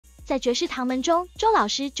在绝世唐门中，周老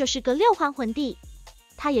师就是个六环魂帝，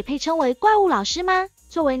他也配称为怪物老师吗？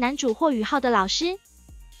作为男主霍雨浩的老师，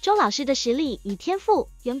周老师的实力与天赋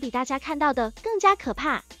远比大家看到的更加可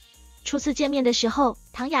怕。初次见面的时候，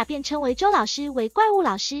唐雅便称为周老师为怪物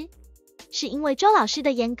老师，是因为周老师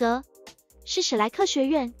的严格，是史莱克学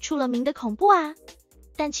院出了名的恐怖啊。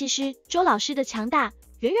但其实周老师的强大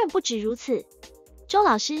远远不止如此。周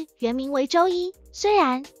老师原名为周一，虽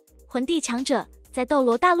然魂帝强者在斗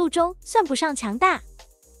罗大陆中算不上强大，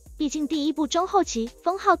毕竟第一部中后期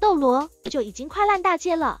封号斗罗就已经快烂大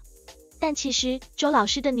街了。但其实周老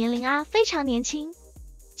师的年龄非常年轻，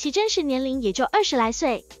其真实年龄也就20来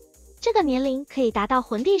岁。这个年龄可以达到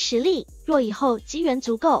魂帝实力，若以后机缘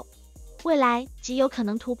足够，未来极有可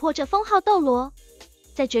能突破这封号斗罗。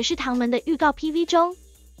在绝世唐门的预告 PV 中，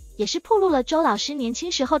也是暴露了周老师年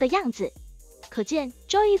轻时候的样子，可见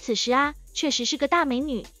周一此时确实是个大美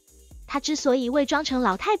女。她之所以伪装成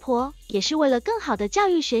老太婆，也是为了更好的教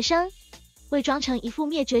育学生，伪装成一副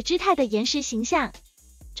灭绝之态的严实形象。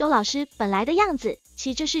周老师本来的样子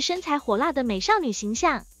其实是身材火辣的美少女形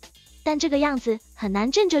象，但这个样子很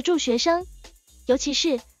难镇得住学生，尤其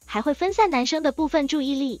是还会分散男生的部分注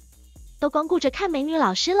意力，都光顾着看美女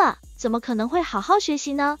老师了，怎么可能会好好学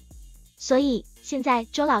习呢？所以现在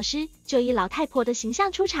周老师就以老太婆的形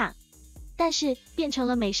象出场，但是变成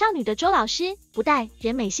了美少女的周老师，不但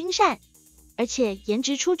人美心善，而且颜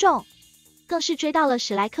值出众，更是追到了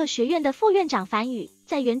史莱克学院的副院长梵宇。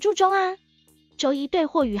在原著中周一对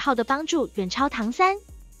霍雨浩的帮助远超唐三，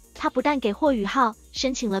他不但给霍雨浩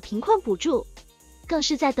申请了贫困补助，更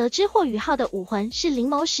是在得知霍雨浩的武魂是灵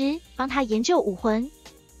眸时，帮他研究武魂，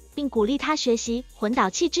并鼓励他学习魂导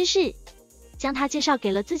器知识，将他介绍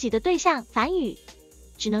给了自己的对象梵宇。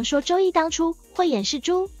只能说周一当初慧眼识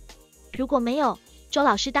珠，如果没有周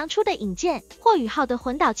老师当初的引荐，霍雨浩的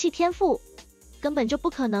魂导器天赋根本就不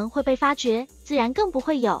可能会被发掘，自然更不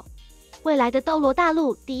会有未来的斗罗大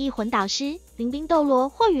陆第一魂导师临兵斗罗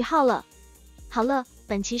霍雨浩了。好了，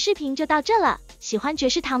本期视频就到这了，喜欢绝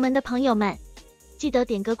世唐门的朋友们，记得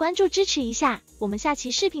点个关注支持一下，我们下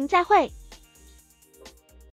期视频再会。